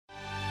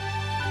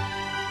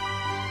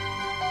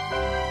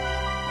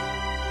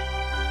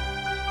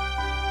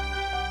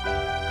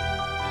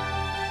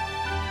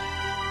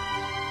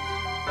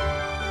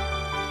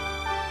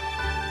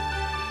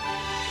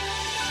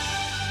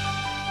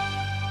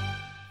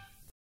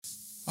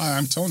Hi,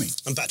 I'm Tony.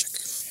 I'm Patrick.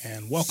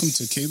 And welcome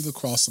to Cave of the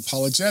Cross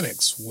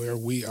Apologetics, where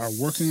we are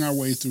working our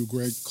way through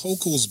Greg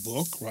Koukl's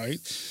book, right?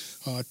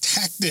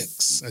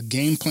 Tactics, a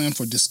game plan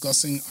for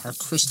discussing our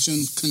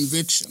Christian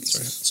convictions.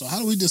 Right. So how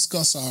do we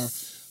discuss our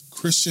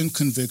Christian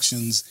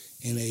convictions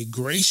in a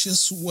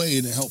gracious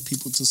way to help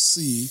people to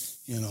see,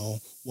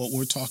 what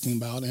we're talking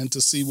about and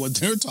to see what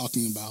they're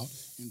talking about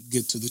and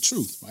get to the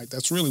truth, right?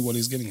 That's really what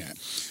he's getting at.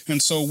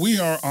 And so we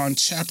are on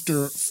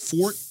chapter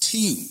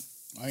 14.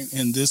 Right,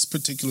 in this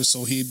particular,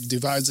 so he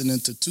divides it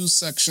into two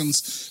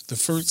sections. The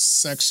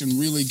first section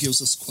really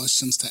gives us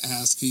questions to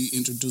ask. He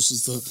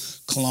introduces the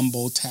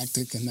Columbo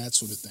tactic and that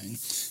sort of thing.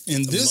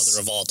 In The mother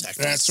of all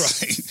tactics. That's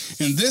right.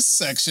 In this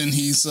section,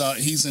 he's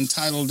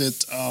entitled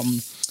it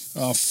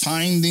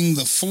 "Finding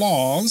the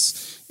Flaws,"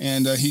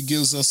 and he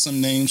gives us some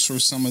names for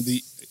some of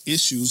the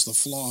issues, the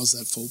flaws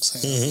that folks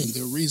have in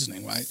their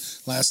reasoning. Right.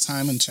 Last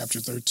time in chapter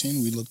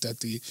 13, we looked at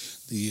the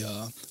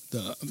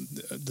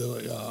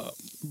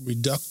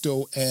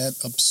reducto ad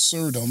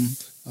absurdum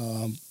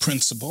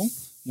principle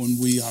when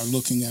we are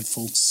looking at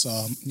folks,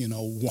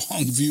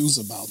 wrong views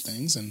about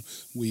things, and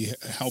we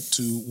help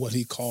to what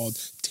he called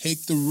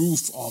take the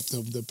roof off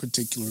the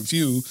particular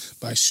view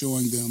by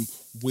showing them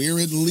where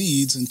it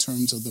leads in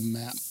terms of the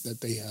map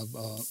that they have,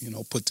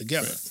 put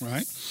together,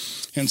 right?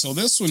 And so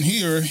this one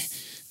here,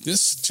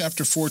 this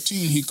chapter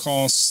 14, he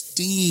calls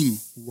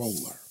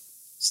steamroller,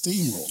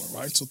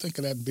 right? So think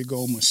of that big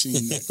old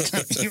machine,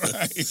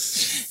 right?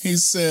 He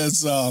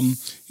says,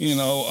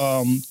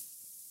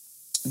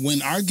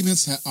 when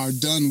arguments are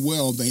done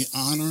well, they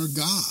honor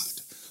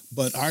God,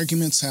 but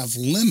arguments have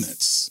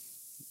limits.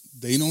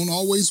 They don't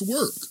always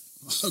work.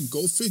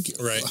 Go figure.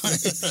 Right.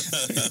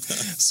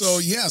 So,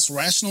 yes,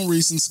 rational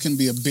reasons can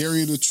be a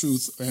barrier to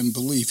truth and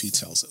belief, he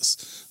tells us.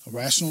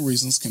 Rational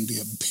reasons can be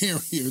a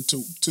barrier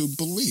to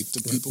belief.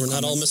 To people. We're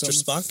not all Mr.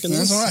 Spock in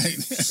this. That's right.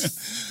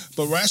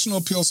 But rational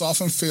appeals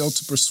often fail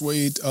to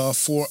persuade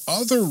for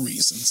other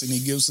reasons, and he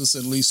gives us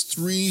at least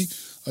three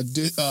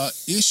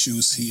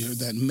issues here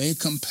that may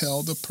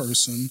compel the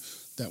person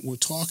that we're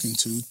talking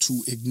to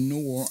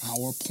ignore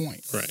our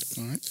point. Right.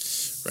 All right.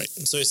 Right.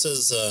 So he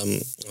says,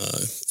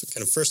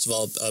 first of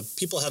all,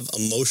 people have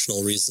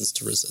emotional reasons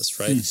to resist,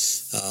 right?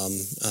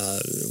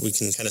 We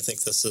can kind of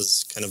think this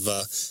is kind of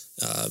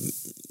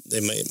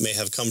they may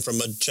have come from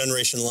a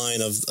generation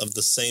line of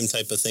the same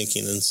type of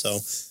thinking, and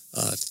so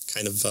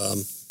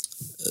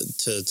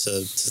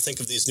to think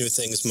of these new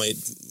things might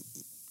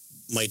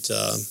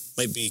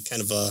be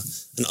kind of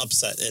an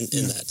upset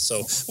in that.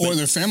 So, or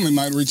their family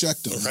might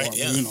reject them, right?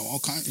 Or, all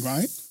kinds,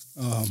 right?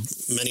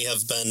 Many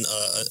have been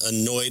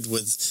annoyed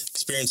with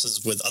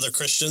experiences with other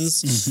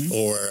Christians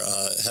or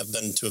have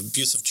been to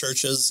abusive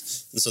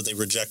churches, and so they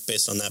reject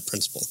based on that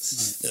principle.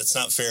 Right. It's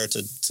not fair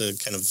to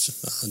kind of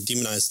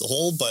demonize the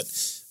whole, but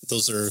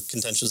those are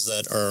contentions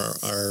that are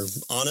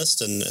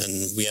honest, and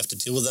we have to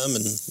deal with them,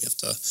 and we have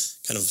to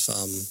kind of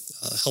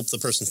help the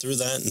person through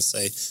that and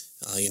say,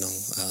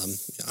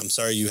 I'm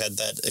sorry you had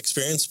that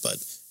experience, but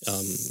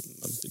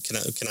can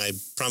I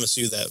promise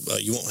you that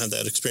you won't have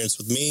that experience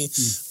with me,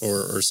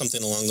 or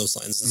something along those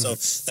lines. And so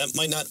that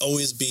might not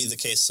always be the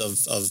case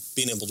of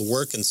being able to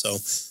work, and so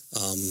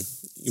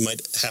you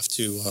might have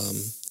to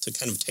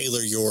kind of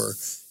tailor your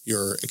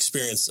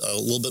experience a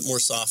little bit more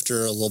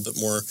softer, a little bit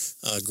more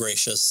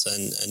gracious,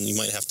 and you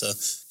might have to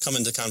come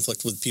into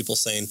conflict with people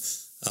saying,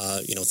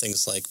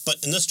 things like, but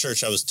in this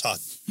church I was taught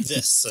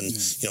this, and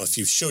if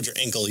you showed your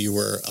ankle, you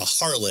were a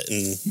harlot,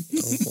 and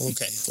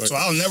okay. So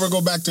I'll never go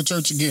back to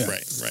church again.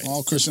 Right.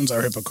 All Christians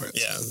are hypocrites.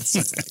 Yeah,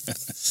 something like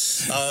that.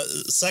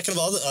 Second of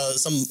all,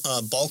 some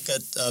balk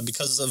at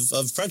because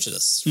of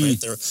prejudice. Right,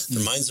 their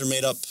minds are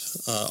made up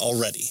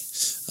already.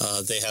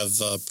 They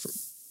have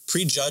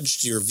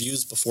prejudged your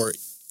views before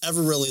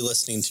ever really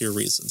listening to your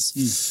reasons.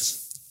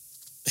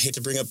 I hate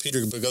to bring up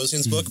Peter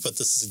Boghossian's book, but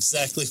this is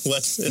exactly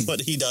what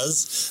he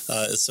does.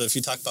 So if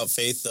you talk about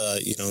faith,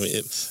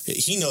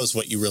 he knows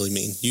what you really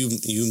mean. You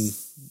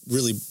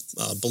really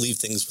believe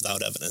things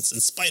without evidence. In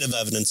spite of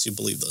evidence, you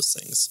believe those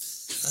things.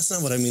 That's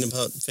not what I mean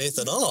about faith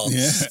at all.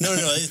 Yeah. No.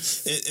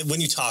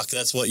 When you talk,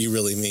 that's what you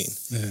really mean.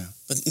 Yeah.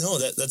 But no,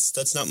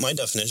 that's not my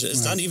definition.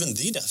 It's not even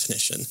the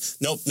definition.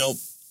 Nope.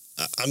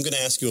 I'm going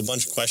to ask you a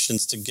bunch of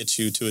questions to get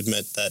you to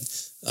admit that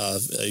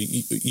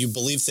you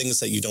believe things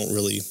that you don't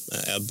really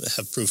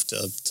have proof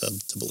to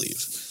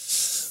believe.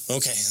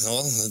 Okay,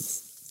 well,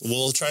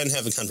 we'll try and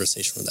have a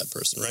conversation with that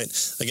person, right?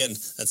 Again,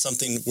 that's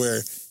something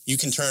where you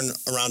can turn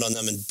around on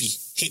them and be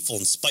hateful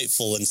and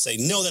spiteful and say,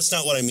 no, that's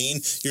not what I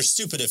mean. You're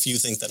stupid if you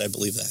think that I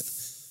believe that.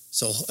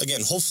 So,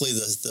 again, hopefully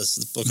this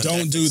book on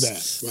don't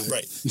tactics, do that.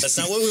 Right. That's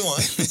not what we want.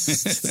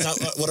 It's not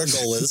what our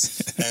goal is.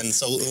 And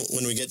so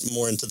when we get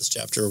more into this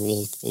chapter,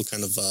 we'll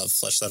kind of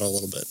flesh that out a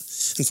little bit.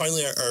 And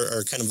finally,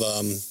 our kind of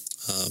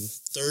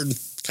third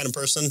kind of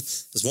person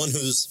is one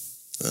who's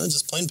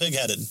just plain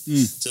pig-headed,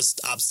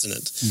 just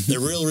obstinate. Their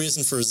real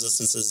reason for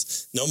resistance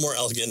is no more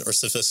elegant or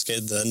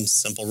sophisticated than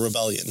simple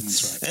rebellion.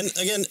 That's right. And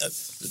again,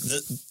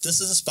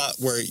 this is a spot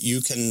where you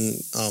can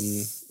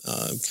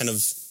kind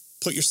of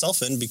put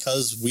yourself in,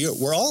 because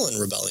we're all in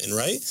rebellion,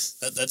 right?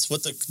 That's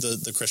what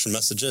the Christian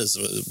message is.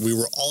 We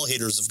were all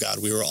haters of God.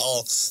 We were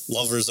all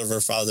lovers of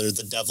our father,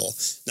 the devil.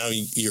 Now,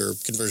 your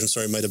conversion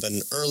story might have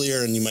been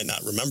earlier, and you might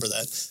not remember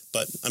that,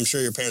 but I'm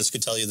sure your parents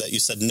could tell you that you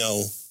said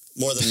no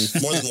more than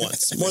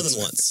once. More than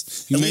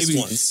once. At least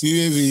once.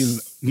 You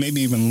maybe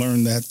even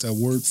learn that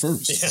word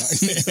first. Yeah.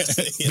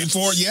 Right? Yeah.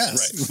 Before yes.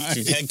 Right. If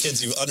you've had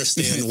kids, you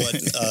understand what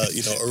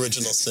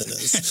original sin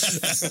is.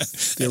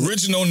 The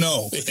original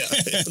no. Yeah,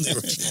 the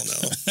original no.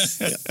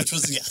 Yeah, which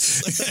was yes.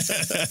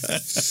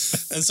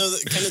 And so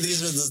kind of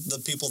these are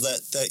the people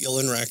that you'll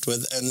interact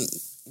with, and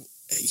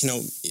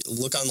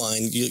look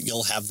online,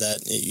 you'll have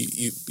that.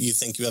 You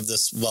think you have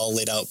this well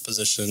laid out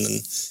position,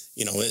 and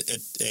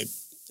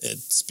it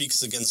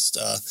speaks against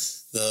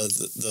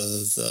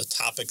the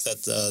topic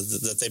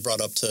that they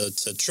brought up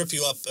to trip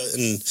you up,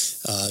 and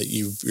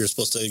you're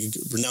supposed to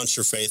renounce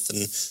your faith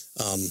and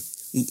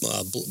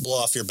blow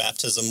off your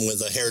baptism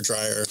with a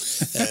hairdryer,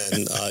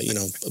 and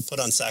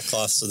put on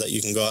sackcloth so that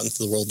you can go out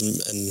into the world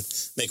and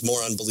make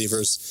more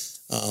unbelievers.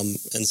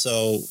 And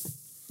so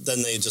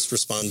then they just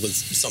respond with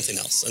something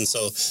else. And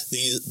so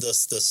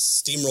the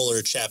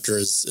steamroller chapter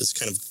is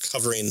kind of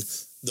covering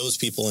those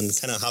people and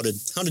kind of how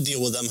to deal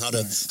with them, how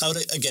to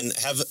again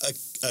have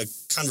a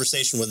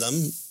conversation with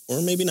them, or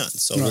maybe not.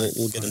 So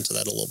we'll get into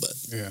that a little bit.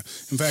 Yeah.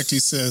 In fact, he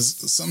says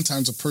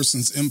sometimes a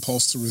person's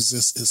impulse to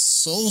resist is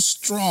so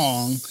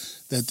strong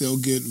that they'll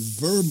get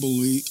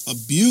verbally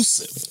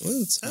abusive.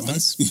 Well, it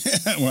happens. Right?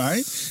 Yeah,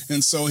 right.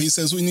 And so he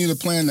says we need a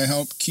plan to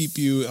help keep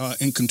you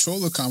in control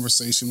of the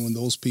conversation when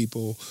those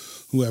people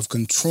who have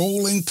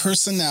controlling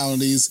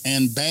personalities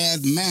and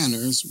bad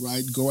manners,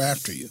 right, go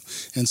after you.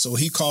 And so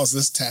he calls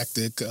this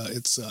tactic,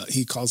 it's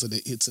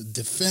a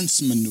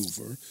defense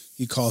maneuver.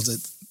 He calls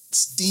it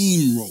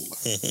steamroller,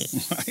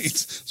 right?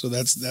 So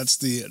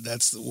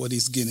that's what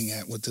he's getting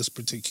at with this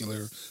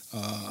particular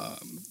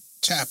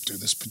chapter,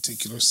 this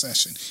particular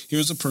session.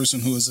 Here's a person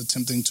who is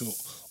attempting to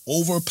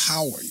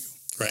overpower you,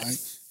 right?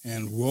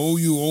 And roll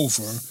you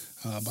over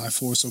by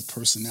force of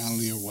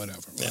personality or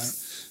whatever, right? Yeah.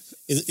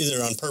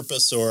 Either on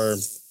purpose or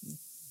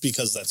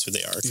because that's who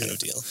they are, kind of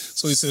deal.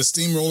 So he says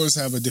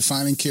steamrollers have a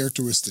defining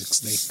characteristics.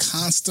 They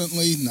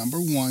constantly, number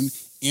one,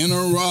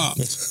 interrupt,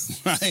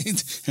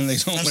 right? And they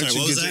don't let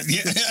you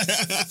get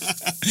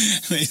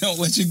they don't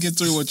let you get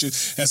through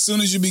as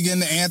soon as you begin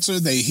to answer,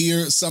 they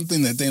hear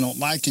something that they don't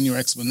like in your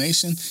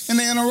explanation, and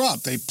they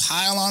interrupt. They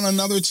pile on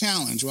another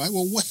challenge, right?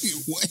 Well, wait,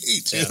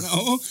 Yeah.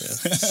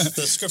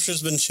 The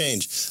scripture's been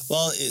changed.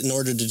 Well, in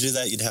order to do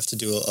that, you'd have to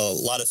do a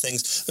lot of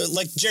things.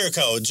 Like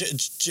Jericho.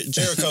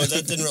 Jericho,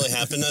 that didn't really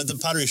happen. The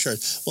pottery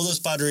shards. Well, those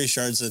pottery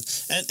shards,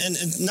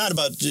 and not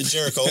about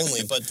Jericho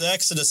only, but the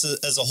Exodus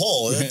as a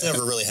whole, that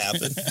never really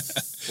happened.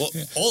 Well,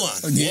 hold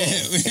on. Yeah.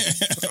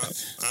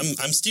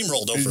 I'm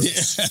steamrolled over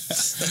this.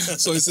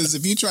 So it says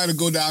if you try to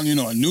go down,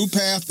 a new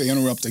path, they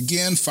interrupt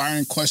again,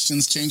 firing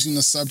questions, changing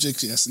the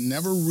subject. Yes,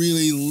 never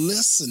really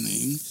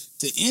listening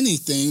to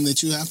anything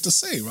that you have to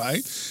say,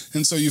 right?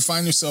 And so you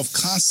find yourself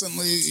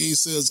constantly, he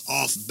says,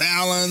 off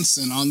balance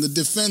and on the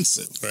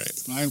defensive.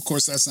 Right? Of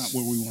course, that's not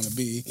where we want to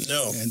be.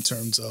 No. In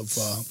terms of...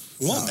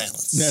 we want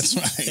balance. That's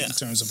right, in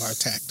terms of our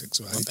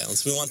tactics, right? We want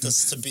balance. We want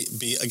this to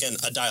be again,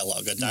 a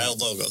dialogue, a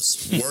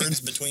dialogos,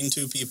 words between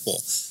two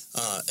people.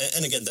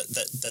 And again,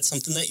 that's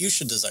something that you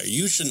should desire.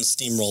 You shouldn't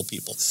steamroll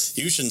people.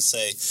 You shouldn't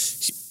say...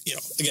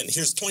 again,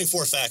 here's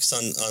 24 facts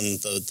on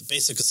the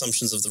basic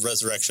assumptions of the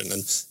resurrection,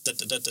 and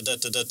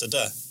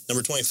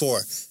number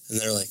 24, and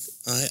they're like,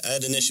 I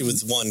had an issue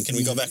with one. Can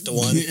we go back to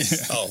one?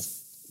 Oh,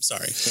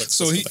 sorry.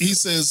 So he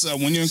says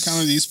when you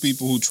encounter these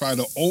people who try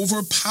to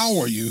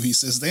overpower you, he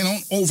says they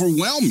don't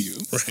overwhelm you,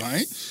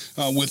 right?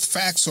 With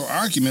facts or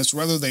arguments.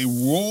 Rather, they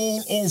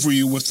roll over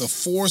you with the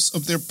force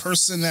of their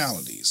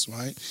personalities,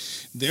 right?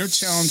 Their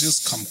challenges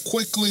come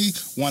quickly,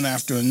 one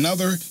after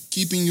another,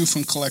 keeping you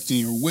from collecting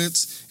your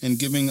wits and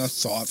giving a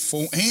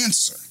thoughtful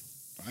answer.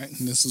 Right?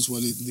 And this is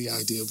the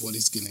idea of what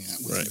he's getting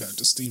at with regard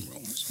to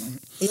steamrollers. Right?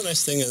 And the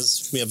nice thing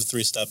is we have a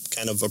 3-step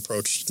kind of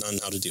approach on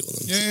how to deal with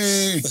them.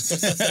 Yay!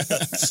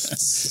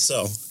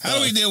 So how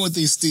do we deal with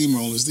these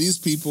steamrollers? These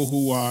people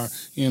who are,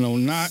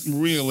 not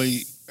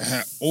really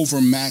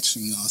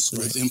overmatching us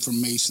with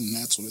information,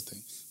 that sort of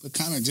thing, but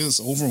kind of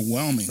just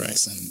overwhelming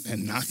us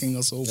and knocking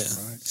us over. Yeah.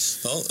 Right?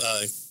 Well,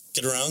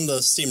 get around the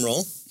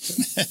steamroll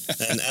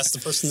and ask the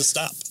person to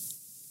stop.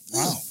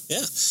 Wow.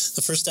 Yeah.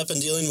 The first step in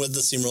dealing with the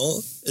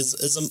steamroll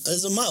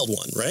is a mild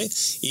one, right?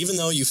 Even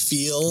though you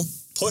feel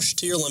pushed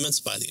to your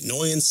limits by the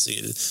annoyance,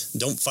 you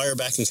don't fire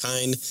back in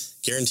kind,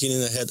 guaranteeing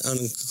a head-on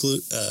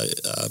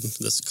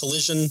this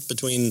collision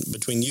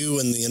between you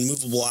and the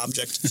immovable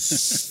object.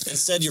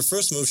 Instead, your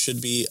first move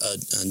should be a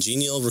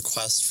genial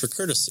request for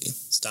courtesy.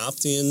 Stop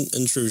the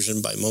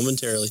intrusion by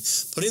momentarily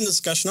putting the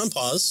discussion on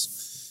pause,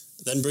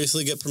 then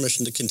briefly get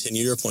permission to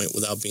continue your point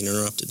without being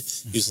interrupted.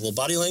 Use a little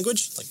body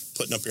language, like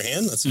putting up your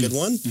hand. That's a good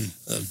one.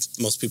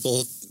 Most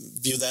people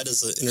view that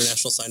as an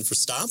international sign for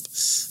stop.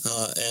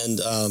 And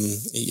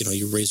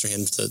you raise your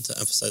hand to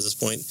emphasize this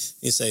point.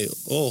 And you say,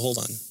 "Oh, hold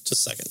on, just a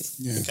second."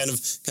 Yeah. And kind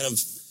of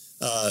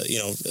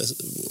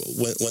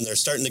when they're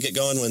starting to get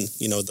going, when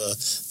the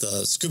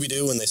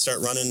Scooby-Doo, when they start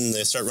running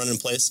in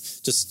place,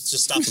 just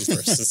stop them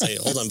first and say,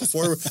 hold on,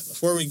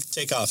 before we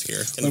take off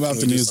here. What about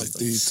the music?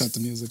 Do you cut the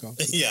music off?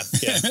 Yeah.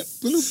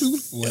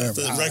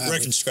 Whatever.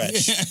 Record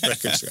scratch.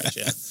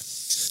 Yeah.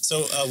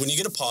 So when you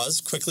get a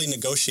pause, quickly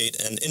negotiate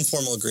an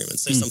informal agreement.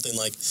 Say something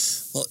like,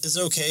 well, is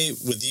it okay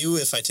with you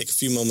if I take a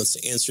few moments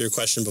to answer your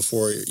question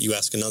before you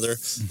ask another?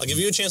 I'll give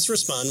you a chance to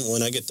respond.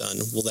 When I get done,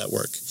 will that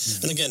work?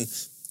 And again,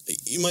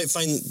 you might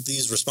find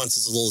these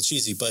responses a little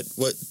cheesy, but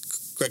what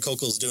Greg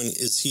Koukl is doing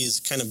is he's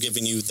kind of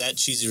giving you that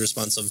cheesy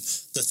response of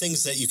the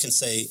things that you can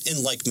say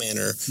in like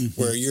manner,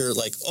 where you're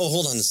like, oh,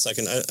 hold on a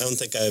second, I don't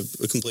think I've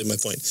completed my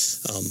point.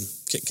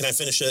 Can I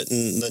finish it?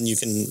 And then you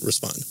can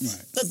respond.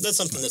 Right. That's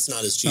something that's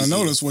not as cheesy.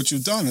 Now, notice what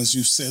you've done is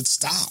you've said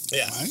stop.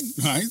 Yeah.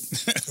 Right.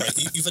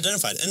 You've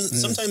identified. And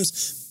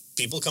sometimes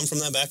people come from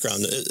that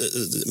background.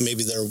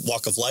 Maybe their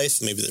walk of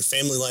life, maybe their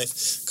family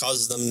life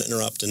causes them to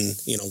interrupt. And,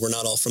 we're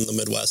not all from the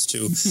Midwest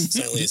who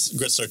silently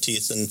grits our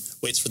teeth and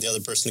waits for the other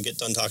person to get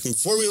done talking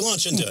before we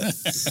launch into it.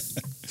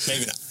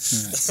 Maybe not.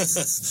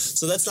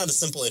 So that's not a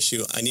simple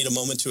issue. I need a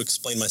moment to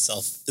explain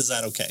myself. Is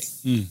that okay?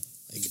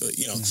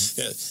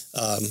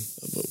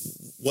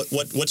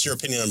 What's your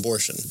opinion on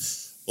abortion?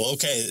 Well,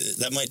 okay,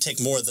 that might take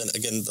more than,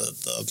 again,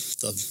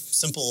 the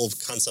simple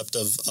concept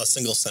of a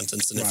single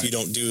sentence. And if you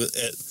don't do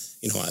it,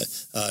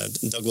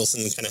 Doug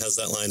Wilson kind of has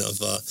that line of,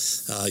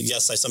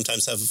 yes, I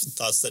sometimes have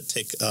thoughts that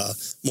take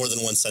more than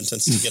one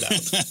sentence to get out.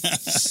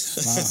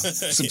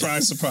 Wow.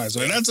 Surprise.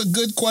 Well, that's a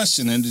good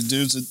question, and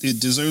it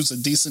deserves a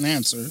decent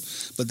answer,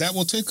 but that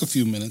will take a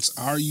few minutes.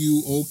 Are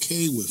you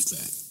okay with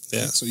that?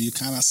 Yeah. Right? So you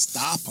kind of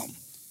stop them,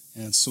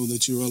 and so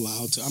that you're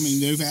allowed to,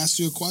 they've asked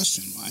you a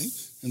question, right?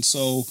 And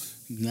so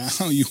now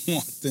you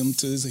want them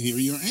to hear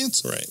your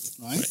answer,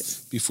 right?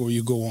 Before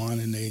you go on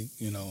and they,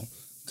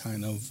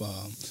 kind of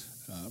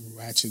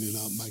ratchet it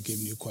up by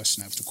giving you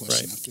question after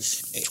question after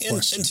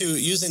question. And to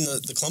using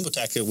the Columbo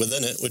tactic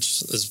within it,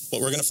 which is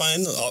what we're going to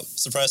find,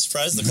 surprise,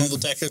 the Columbo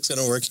tactic is going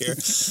to work here,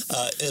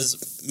 is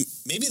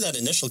maybe that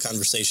initial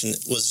conversation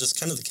was just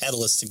kind of the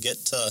catalyst to get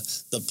to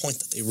the point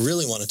that they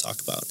really want to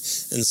talk about.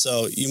 And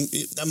so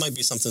that might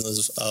be something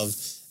of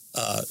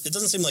it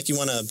doesn't seem like you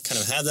want to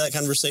kind of have that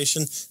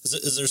conversation.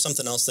 Is there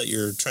something else that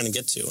you're trying to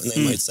get to? And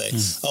they might say,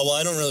 oh, well,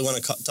 I don't really want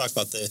to talk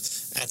about the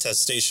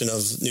attestation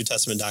of New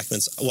Testament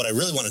documents. What I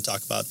really want to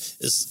talk about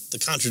is the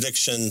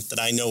contradiction that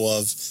I know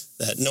of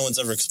that no one's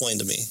ever explained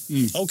to me.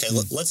 Okay,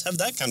 let's have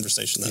that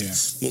conversation then. Yeah.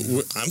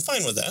 I'm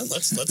fine with that.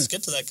 Let's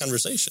get to that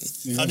conversation.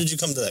 Yeah. How did you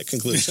come to that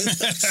conclusion?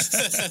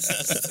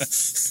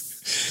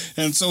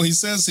 And so he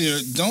says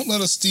here, don't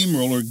let a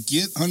steamroller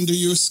get under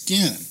your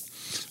skin.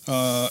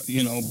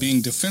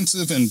 Being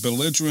defensive and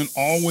belligerent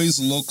always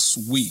looks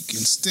weak.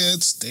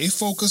 Instead, stay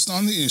focused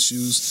on the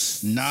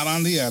issues, not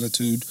on the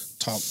attitude.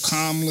 Talk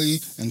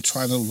calmly and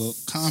try to look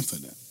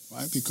confident,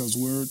 right? Because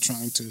we're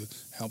trying to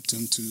help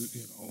them to,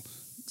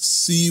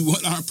 see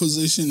what our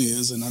position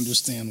is and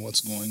understand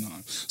what's going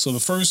on. So the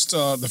first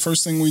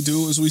thing we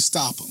do is we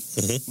stop them,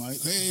 right?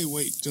 Hey,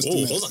 wait, just a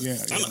minute. Hold on. Yeah.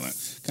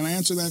 Can I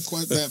answer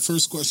that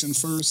first question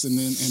first, and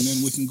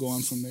then we can go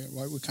on from there,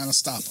 right? We kind of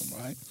stop them,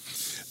 right?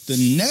 The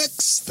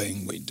next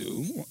thing we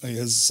do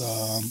is,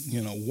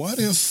 what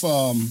if,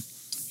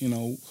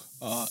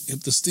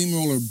 if the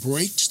steamroller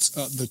breaks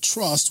the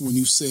trust when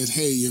you said,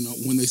 hey,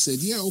 when they said,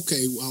 yeah,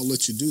 okay, well, I'll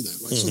let you do that,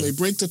 right? So they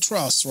break the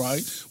trust,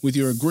 right, with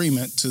your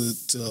agreement to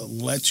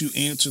let you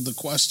answer the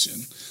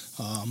question.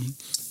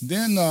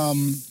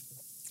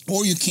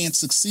 Or you can't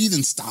succeed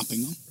in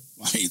stopping them.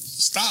 Right?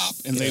 Stop,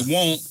 and they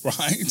won't,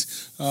 right?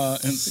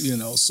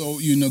 So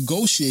you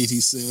negotiate,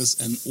 he says,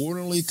 an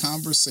orderly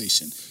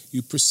conversation.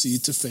 You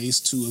proceed to phase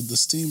 2 of the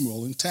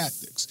steamrolling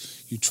tactics.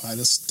 You try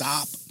to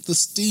stop the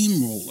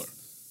steamroller.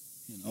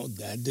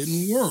 That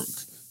didn't work.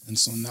 And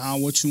so now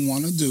what you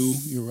want to do,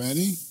 you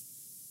ready?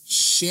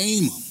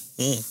 Shame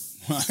them,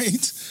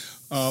 right?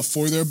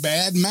 For their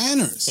bad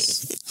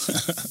manners.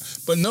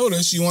 But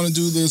notice you want to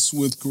do this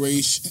with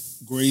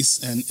grace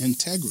and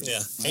integrity.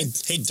 Yeah.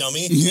 Right? Hey,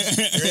 dummy.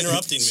 You're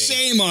interrupting me.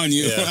 Shame on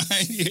you,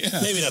 right?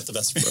 Yeah. Maybe not the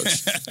best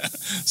approach.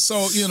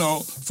 So,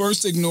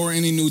 first ignore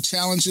any new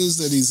challenges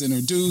that he's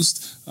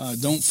introduced.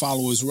 Don't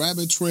follow his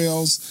rabbit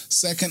trails.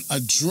 Second,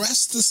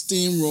 address the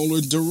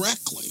steamroller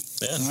directly.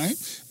 Yeah. Right?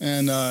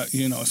 And,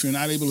 if you're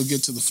not able to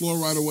get to the floor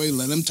right away,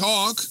 let him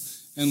talk.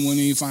 And when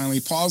he finally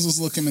pauses,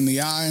 look him in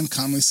the eye and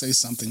calmly say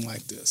something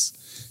like this.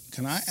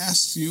 Can I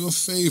ask you a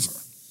favor?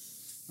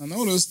 Now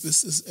notice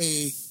this is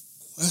a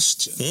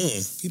question.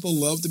 People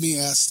love to be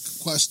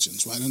asked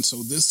questions, right? And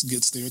so this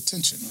gets their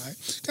attention, right?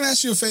 Can I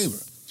ask you a favor?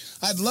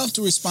 I'd love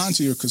to respond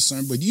to your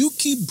concern, but you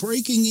keep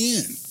breaking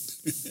in.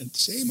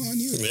 Shame on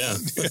you. Yeah.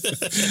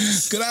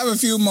 Could I have a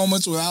few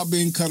moments without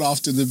being cut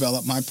off to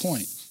develop my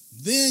point?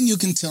 Then you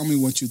can tell me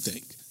what you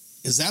think.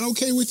 Is that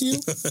okay with you?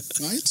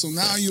 Right? So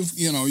now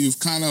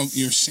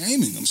you're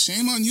shaming them.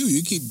 Shame on you.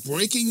 You keep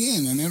breaking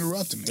in and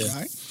interrupting me,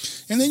 right?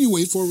 And then you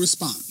wait for a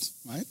response,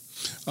 right?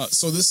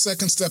 So this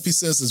second step, he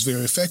says, is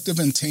very effective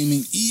in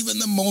taming even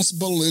the most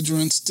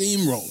belligerent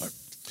steamroller.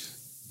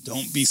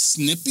 Don't be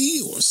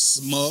snippy or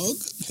smug.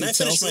 Can I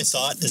finish my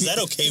thought? Is that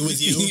okay with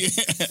you?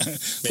 Yeah.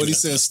 But he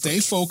says, stay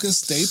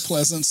focused, stay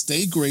pleasant,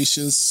 stay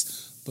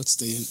gracious, but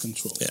stay in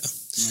control. Yeah.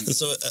 Right. And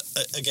so,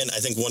 again, I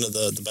think one of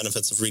the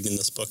benefits of reading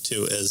this book,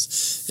 too,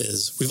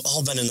 is we've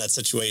all been in that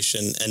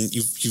situation, and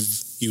you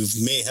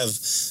may have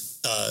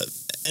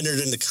entered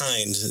into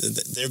kind.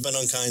 They've been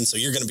unkind, so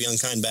you're going to be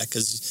unkind back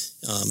because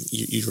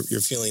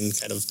you're feeling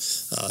kind of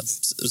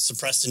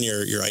suppressed in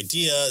your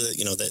idea.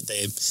 That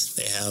they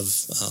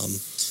have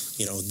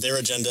their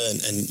agenda,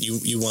 and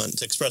you want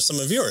to express some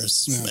of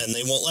yours, and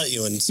they won't let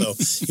you, and so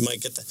you might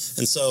get that.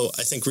 And so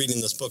I think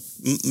reading this book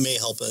may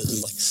help it.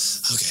 And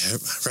okay, I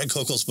read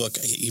Kokel's book.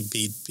 He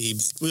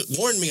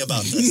warned me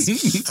about this.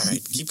 All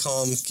right, keep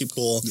calm, keep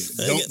cool.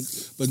 Yeah,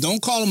 but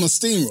don't call him a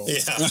steamroller.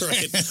 Yeah,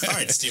 right. All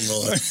right,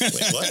 steamroller.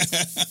 Wait, what?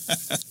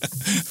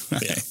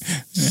 Right. Yeah.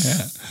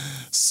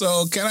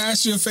 So can I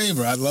ask you a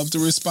favor? I'd love to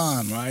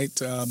respond, right?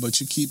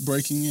 But you keep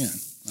breaking in.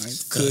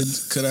 Right?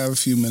 Could I have a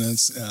few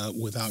minutes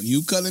without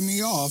you cutting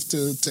me off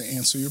to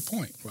answer your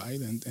point, right?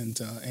 And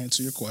to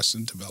answer your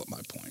question, develop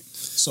my point.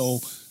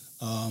 So,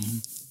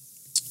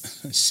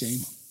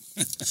 shame.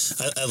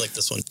 I like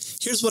this one.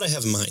 Here's what I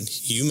have in mind.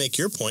 You make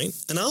your point,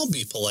 and I'll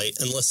be polite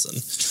and listen.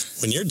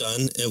 When you're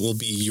done, it will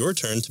be your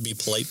turn to be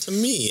polite to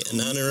me and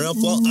not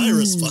interrupt while I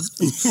respond.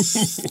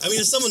 I mean,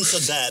 if someone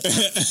said that,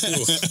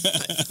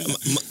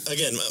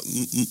 again,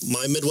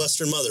 my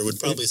Midwestern mother would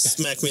probably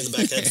smack me in the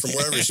back head from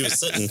wherever she was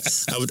sitting.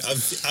 I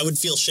would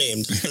feel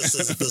shamed.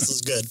 This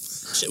is good.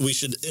 We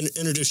should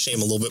introduce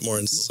shame a little bit more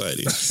in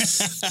society.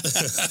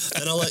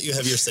 And I'll let you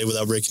have your say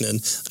without breaking in.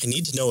 I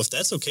need to know if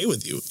that's okay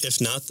with you.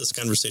 If not, this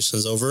conversation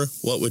is over.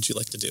 What would you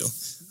like to do?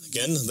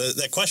 Again,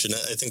 that question,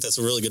 I think that's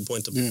a really good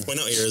point to point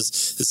out here is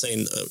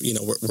saying,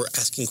 we're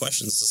asking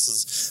questions. This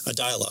is a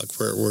dialogue.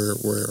 We're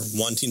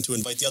wanting to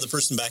invite the other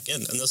person back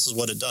in, and this is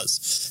what it does.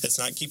 It's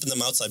not keeping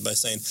them outside by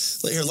saying,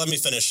 here, let me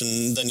finish,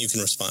 and then you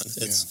can respond.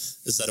 Is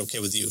that okay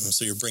with you?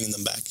 So you're bringing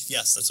them back.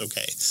 Yes, that's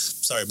okay.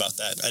 Sorry about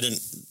that. I didn't,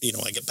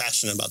 I get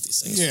passionate about these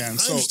things. Yeah, and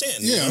I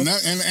understand. Yeah,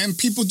 and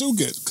people do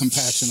get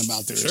compassionate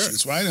about their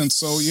issues, right? And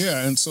so,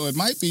 it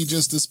might be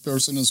just this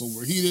person is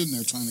overheated, and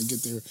they're trying to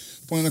get their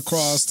point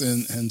across,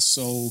 and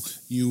so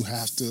you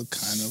have to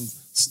kind of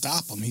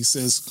stop them. He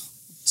says,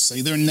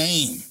 say their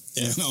name,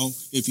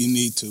 if you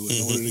need to,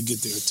 in order to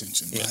get their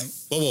attention, right?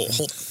 Whoa,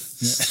 hold on.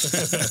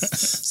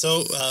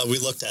 So we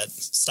looked at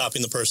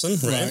stopping the person,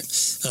 right?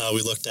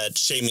 We looked at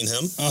shaming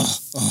him.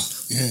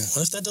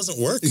 What if that doesn't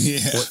work?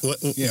 What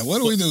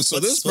do we do?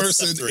 So this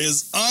person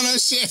is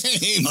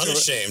unashamed.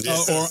 Unashamed.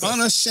 Or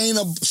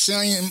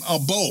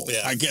unashameable,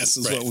 I guess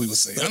is what we would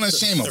say.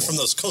 Unashameable. They're from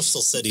those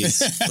coastal cities.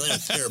 They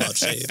don't care about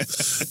shame.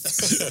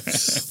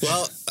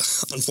 Well,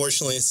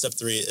 unfortunately, step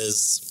 3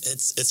 is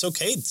it's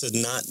okay to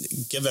not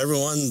give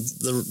everyone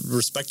the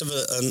respect of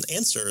an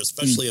answer,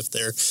 especially if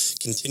they're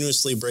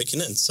continuously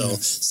breaking in. So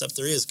step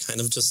 3 is kind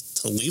of just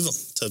to leave them,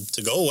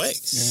 to go away.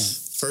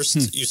 First,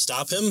 you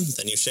stop him,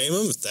 then you shame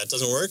him. If that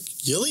doesn't work,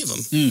 you leave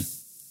him.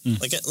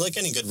 Like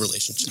any good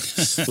relationship.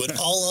 When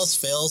all else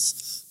fails,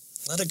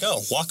 let it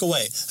go. Walk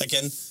away.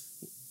 Again,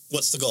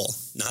 what's the goal?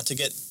 Not to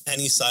get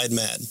any side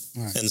mad.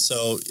 Right. And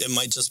so it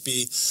might just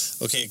be,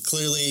 okay,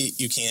 clearly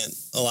you can't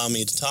allow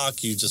me to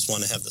talk. You just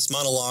want to have this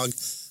monologue.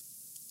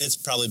 It's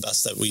probably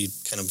best that we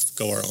kind of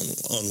go our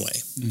own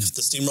way. If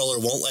the steamroller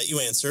won't let you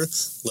answer,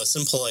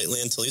 listen politely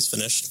until he's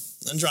finished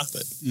and drop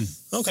it.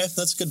 Okay,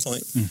 that's a good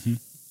point.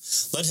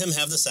 Let him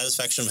have the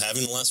satisfaction of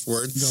having the last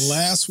word. The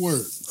last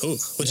word.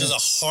 Which is a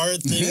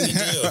hard thing to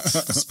do,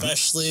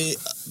 especially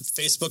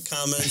Facebook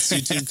comments,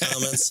 YouTube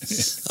comments.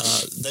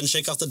 Then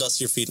shake off the dust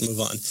of your feet and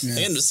move on.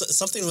 And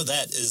something with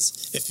that is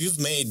if you've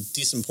made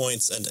decent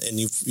points and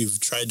you've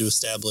tried to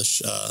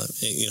establish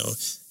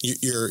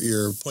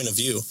your point of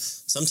view,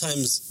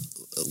 sometimes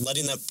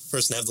letting that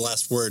person have the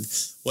last word,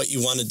 what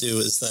you want to do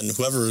is then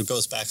whoever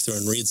goes back through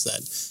and reads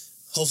that,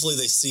 hopefully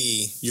they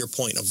see your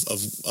point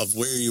of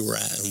where you were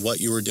at and what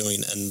you were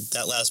doing, and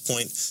that last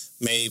point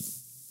may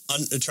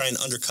try and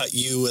undercut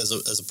you as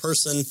a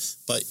person,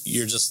 but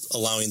you're just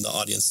allowing the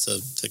audience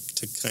to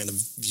kind of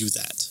view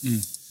that.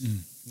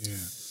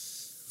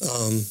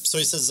 So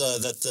he says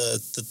that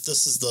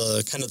this is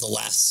the kind of the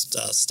last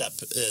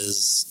step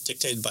is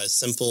dictated by a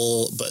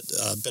simple but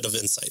bit of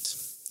insight.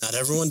 Not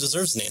everyone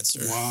deserves an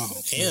answer. Wow.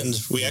 And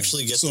we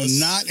actually get so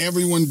not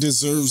everyone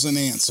deserves an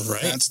answer.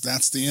 Right.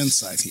 That's the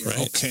insight here.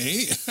 Right.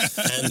 Okay.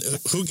 And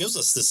who gives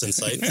us this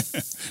insight?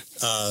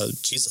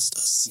 Jesus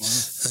does. Wow.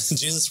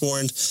 Jesus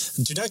warned,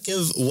 do not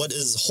give what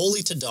is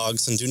holy to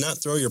dogs and do not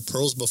throw your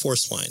pearls before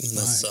swine. And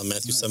that's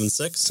Matthew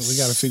 7:6. So we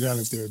got to figure out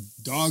if they're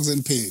dogs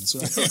and pigs,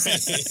 right?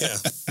 Yeah.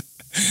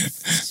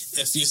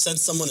 If you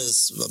sense someone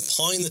is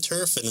pawing the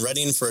turf and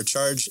readying for a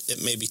charge,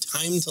 it may be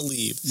time to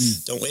leave.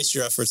 Don't waste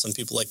your efforts on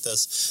people like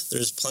this.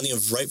 There's plenty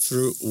of ripe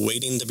fruit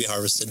waiting to be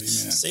harvested.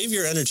 Amen. Save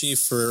your energy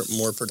for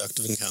more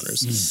productive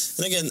encounters.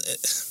 And again,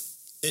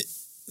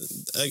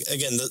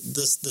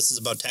 this is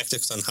about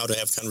tactics on how to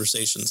have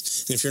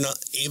conversations. And if you're not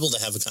able to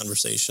have a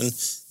conversation,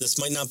 this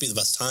might not be the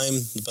best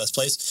time, the best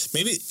place.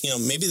 Maybe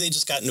they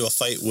just got into a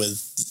fight with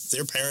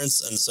their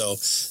parents, and so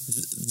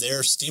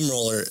their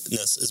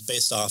steamrollerness is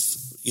based off,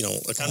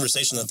 a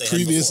conversation that they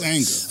previous had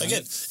anger. Right?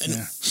 Again, and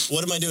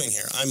what am I doing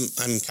here?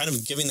 I'm kind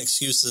of giving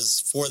excuses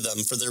for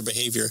them, for their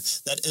behavior.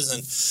 That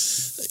isn't,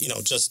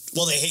 just,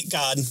 well, they hate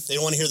God. They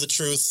don't want to hear the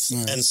truth.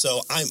 Right. And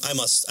so I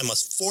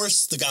must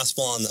force the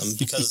gospel on them,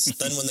 because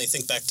then when they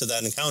think back to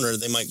that encounter,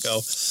 they might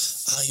go,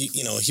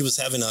 he was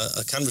having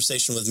a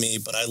conversation with me,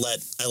 but I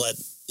let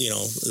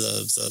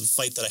the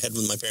fight that I had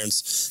with my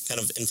parents kind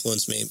of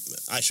influenced me.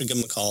 I should give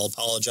him a call,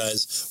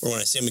 apologize, or when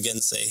I see him again,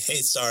 say,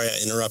 hey, sorry, I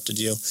interrupted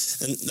you.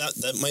 And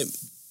that might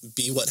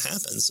be what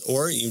happens.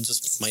 Or you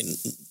just might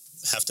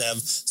have to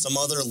have some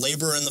other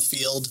laborer in the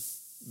field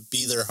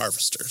be their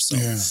harvester. So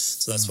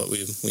that's what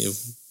we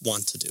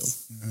want to do.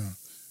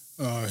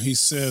 Yeah. He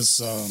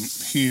says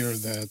here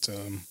that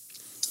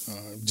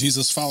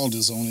Jesus followed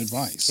his own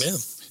advice. Yeah.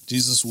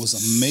 Jesus was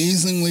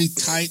amazingly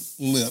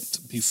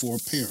tight-lipped before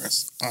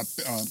Pilate.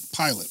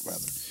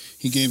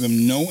 He gave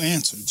him no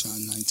answer,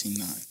 John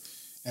 19:9.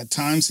 At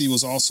times, he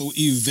was also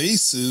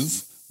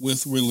evasive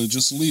with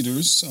religious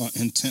leaders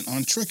intent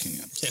on tricking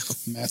him. Yeah.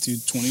 Matthew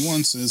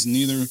 21 says,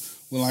 neither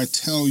will I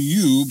tell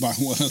you by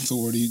what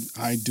authority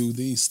I do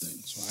these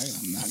things, right?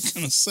 I'm not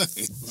going to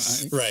say,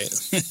 right? Right.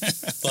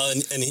 Well,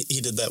 and he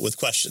did that with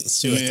questions,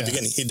 too, at the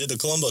beginning. He did a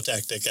Columbo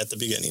tactic at the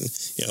beginning.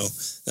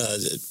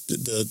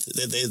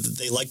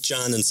 They liked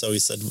John, and so he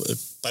said,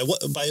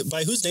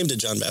 by whose name did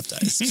John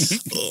baptize?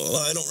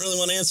 I don't really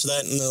want to answer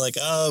that. And they're like,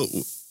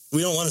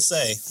 we don't want to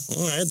say.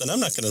 All right, then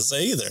I'm not going to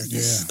say either.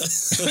 Yeah.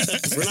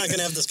 We're not going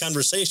to have this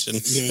conversation.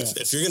 Yeah.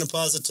 If you're going to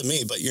pause it to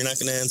me, but you're not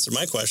going to answer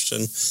my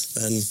question,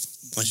 then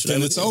why should I?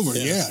 Then it's over.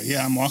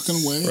 Yeah. I'm walking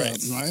away.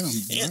 Right. Right.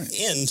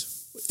 And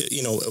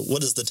what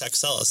does the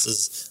text tell us?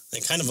 Is they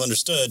kind of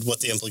understood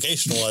what the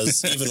implication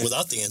was even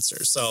without the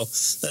answer. So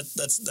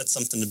that's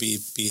something to be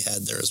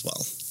had there as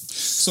well.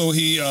 So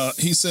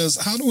he says,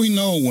 how do we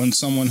know when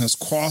someone has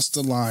crossed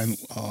the line?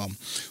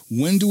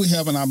 When do we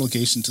have an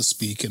obligation to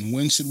speak, and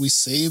when should we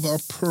save our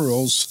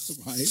pearls,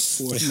 right,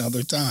 for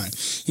another time?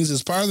 He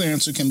says part of the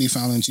answer can be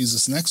found in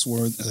Jesus' next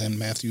word in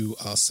Matthew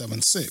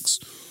 7:6.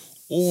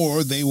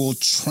 Or they will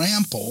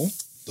trample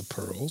the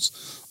pearls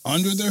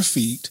under their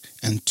feet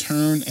and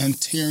turn and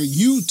tear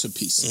you to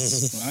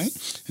pieces, right?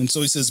 And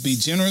so he says, be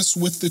generous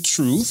with the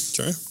truth,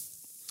 sure,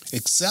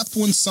 except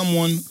when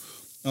someone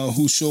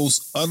who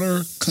shows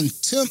utter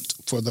contempt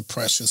for the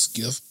precious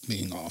gift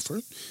being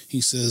offered.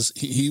 He says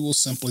he will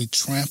simply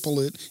trample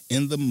it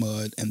in the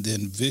mud and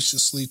then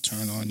viciously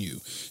turn on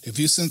you. If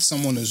you sense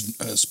someone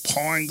is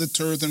pawing the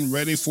turf and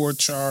ready for a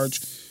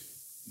charge,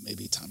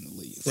 maybe time to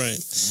leave. Right.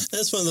 And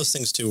that's one of those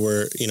things, too,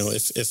 where,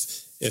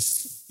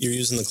 if you're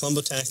using the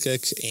Columbo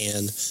tactic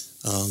and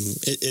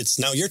it's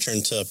now your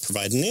turn to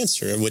provide an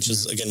answer, which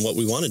is, again, what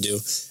we want to do,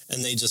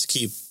 and they just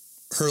keep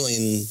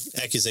hurling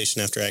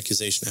accusation after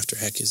accusation after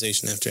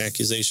accusation after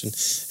accusation,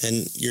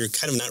 and you're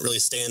kind of not really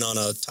staying on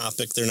a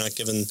topic. They're not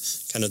given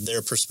kind of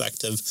their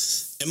perspective.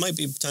 It might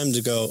be time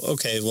to go,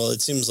 okay, well,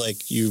 it seems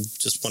like you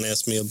just want to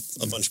ask me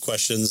a bunch of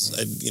questions.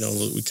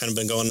 We've kind of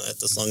been going at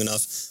this long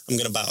enough. I'm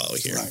going to bow out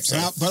here. Right. So.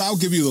 But I'll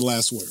give you the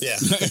last word. Yeah.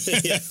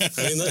 Yeah.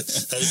 I mean,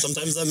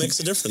 sometimes that makes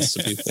a difference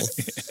to people.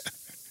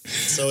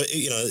 So,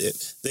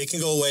 they can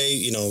go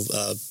away,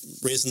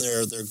 raising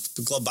their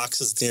glove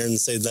boxes there and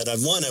say that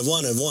I've won.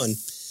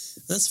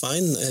 That's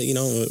fine.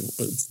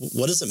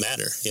 What does it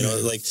matter?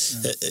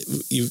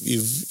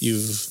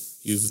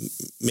 You've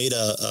made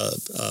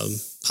a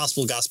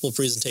possible gospel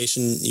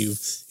presentation.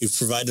 You've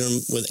provided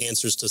them with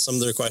answers to some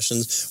of their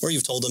questions, or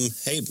you've told them,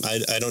 hey,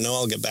 I don't know,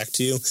 I'll get back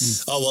to you.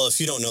 Oh, well, if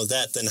you don't know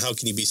that, then how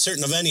can you be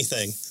certain of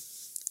anything?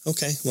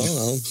 Okay,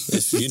 well,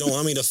 if you don't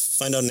want me to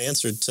find out an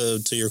answer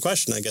to your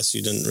question, I guess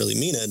you didn't really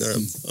mean it. Or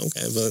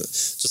okay, but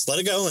just let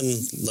it go and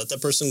let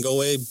that person go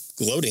away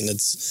gloating.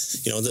 It's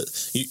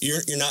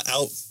you're not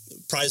out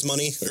prize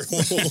money or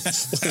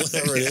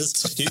whatever it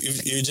is.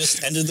 You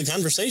just ended the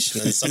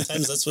conversation, and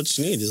sometimes that's what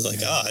you need. Is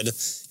like,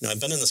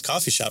 I've been in this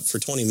coffee shop for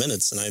 20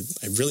 minutes, and I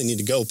really need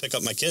to go pick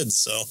up my kids.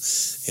 So,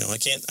 I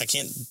can't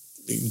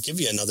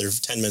give you another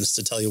 10 minutes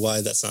to tell you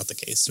why that's not the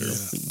case or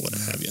what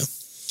have you.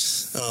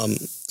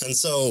 And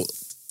so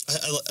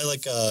I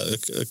like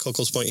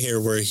Coco's point here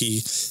where he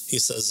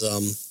says,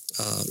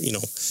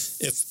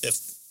 if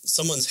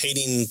someone's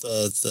hating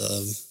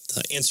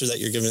the answer that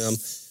you're giving them,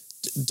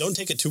 don't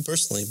take it too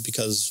personally,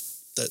 because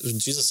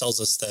Jesus tells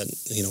us that,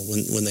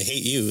 when they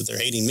hate you, they're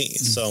hating me.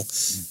 So,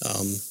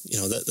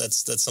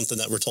 that's something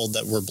that we're told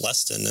that we're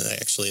blessed in.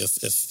 Actually, if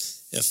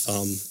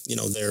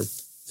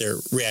they're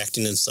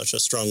reacting in such a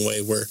strong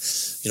way where,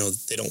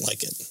 they don't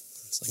like it.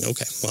 It's like,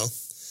 okay, well,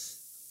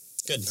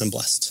 good, I'm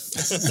blessed.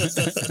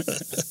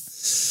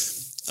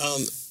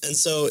 And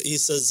so he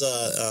says,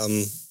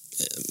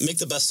 make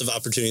the best of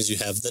opportunities you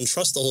have, then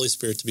trust the Holy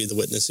Spirit to be the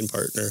witnessing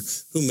partner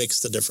who makes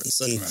the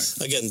difference. And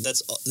again,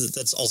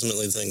 that's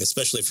ultimately the thing,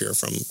 especially if you're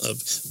from a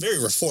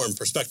very Reformed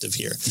perspective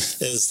here,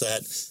 is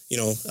that,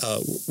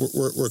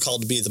 we're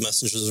called to be the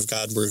messengers of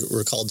God.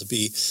 We're called to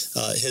be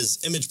his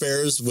image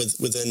bearers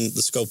within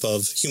the scope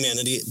of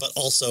humanity, but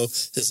also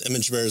his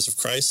image bearers of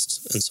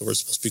Christ. And so we're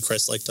supposed to be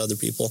Christ-like to other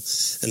people.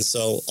 And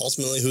so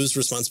ultimately, whose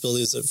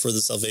responsibility is it for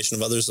the salvation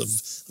of others, of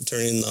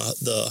turning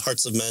the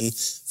hearts of men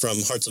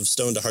from hearts of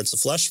stone to hearts of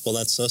flesh? Well,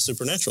 that's a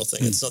supernatural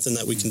thing. It's nothing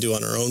that we can do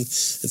on our own.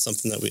 It's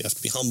something that we have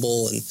to be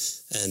humble and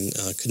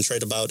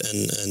contrite about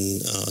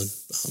and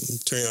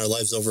turning our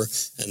lives over.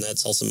 And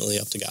that's ultimately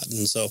up to God.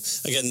 And so,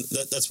 again,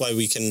 that's why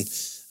we can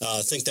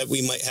think that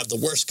we might have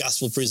the worst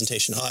gospel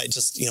presentation. I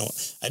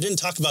didn't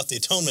talk about the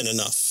atonement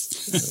enough.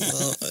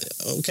 Well,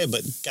 okay,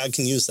 but God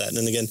can use that.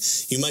 And again,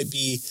 you might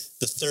be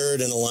the third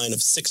in a line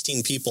of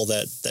 16 people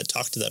that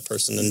talk to that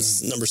person, and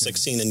it's number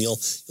 16, and you'll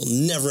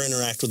never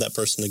interact with that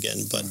person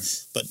again. But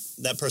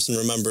that person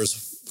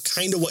remembers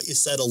kind of what you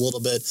said a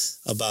little bit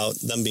about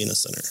them being a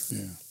sinner.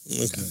 Yeah.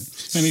 Okay.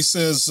 And he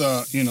says,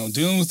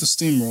 dealing with the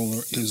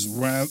steamroller is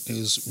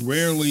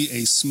rarely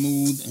a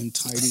smooth and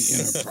tidy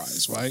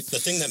enterprise, right? The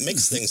thing that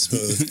makes things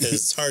smooth is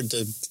it's hard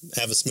to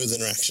have a smooth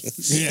interaction.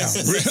 Yeah,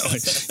 really.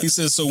 He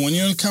says, so when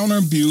you encounter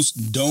abuse,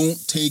 don't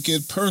take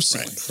it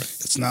personally. Right.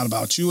 It's not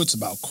about you. It's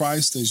about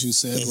Christ, as you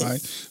said,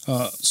 right?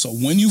 So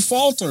when you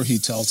falter, he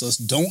tells us,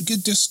 don't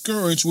get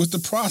discouraged with the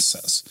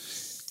process.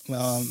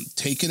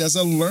 Take it as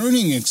a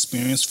learning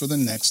experience for the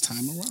next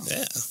time around.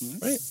 Yeah,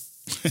 right.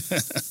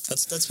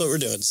 That's what we're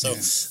doing. So,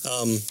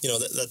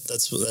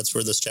 that's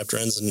where this chapter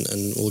ends,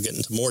 and we'll get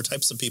into more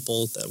types of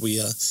people that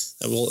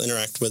we'll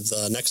interact with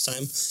next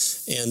time.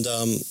 And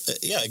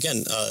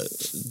again,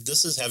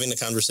 this is having a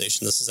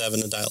conversation. This is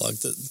having a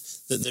dialogue.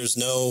 That there's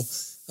no.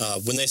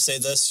 When they say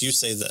this, you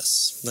say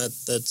this.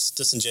 That's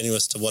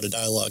disingenuous to what a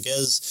dialogue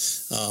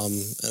is,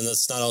 and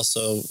that's not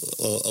also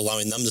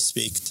allowing them to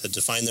speak, to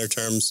define their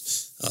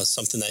terms,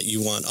 something that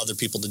you want other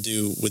people to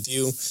do with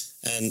you.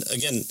 And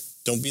again,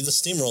 don't be the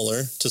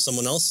steamroller to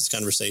someone else's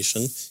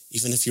conversation,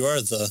 even if you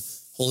are the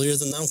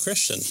holier-than-thou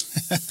Christian.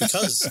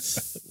 Because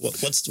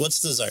what's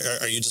the desire?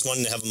 Are you just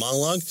wanting to have a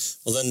monologue?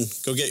 Well, then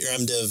go get your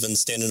MDiv and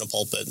stand in a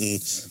pulpit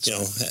and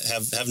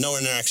have no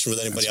interaction with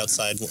anybody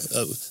outside.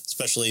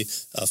 Especially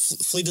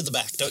flee to the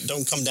back.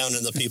 Don't come down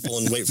to the people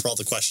and wait for all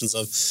the questions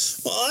of,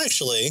 well,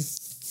 actually,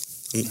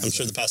 I'm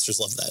sure the pastors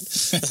love that.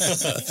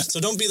 So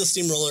don't be the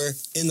steamroller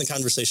in the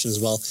conversation as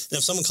well. And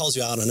if someone calls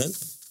you out on it,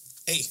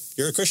 hey,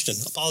 you're a Christian.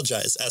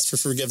 Apologize. Ask for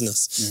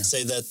forgiveness. Yeah.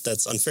 Say that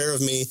that's unfair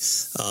of me.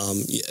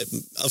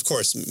 Of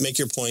course, make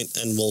your point,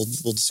 and we'll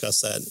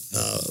discuss that.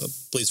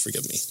 Please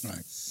forgive me.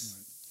 Right.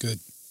 Good.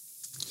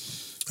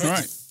 All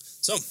right.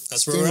 So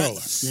that's where we're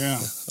at. Yeah.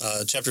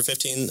 Chapter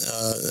 15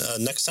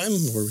 next time,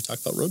 where we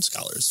talk about road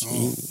scholars.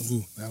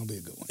 Ooh, that'll be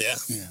a good one. Yeah.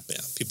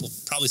 People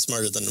probably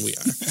smarter than we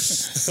are.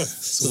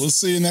 So we'll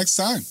see you next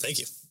time. Thank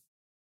you.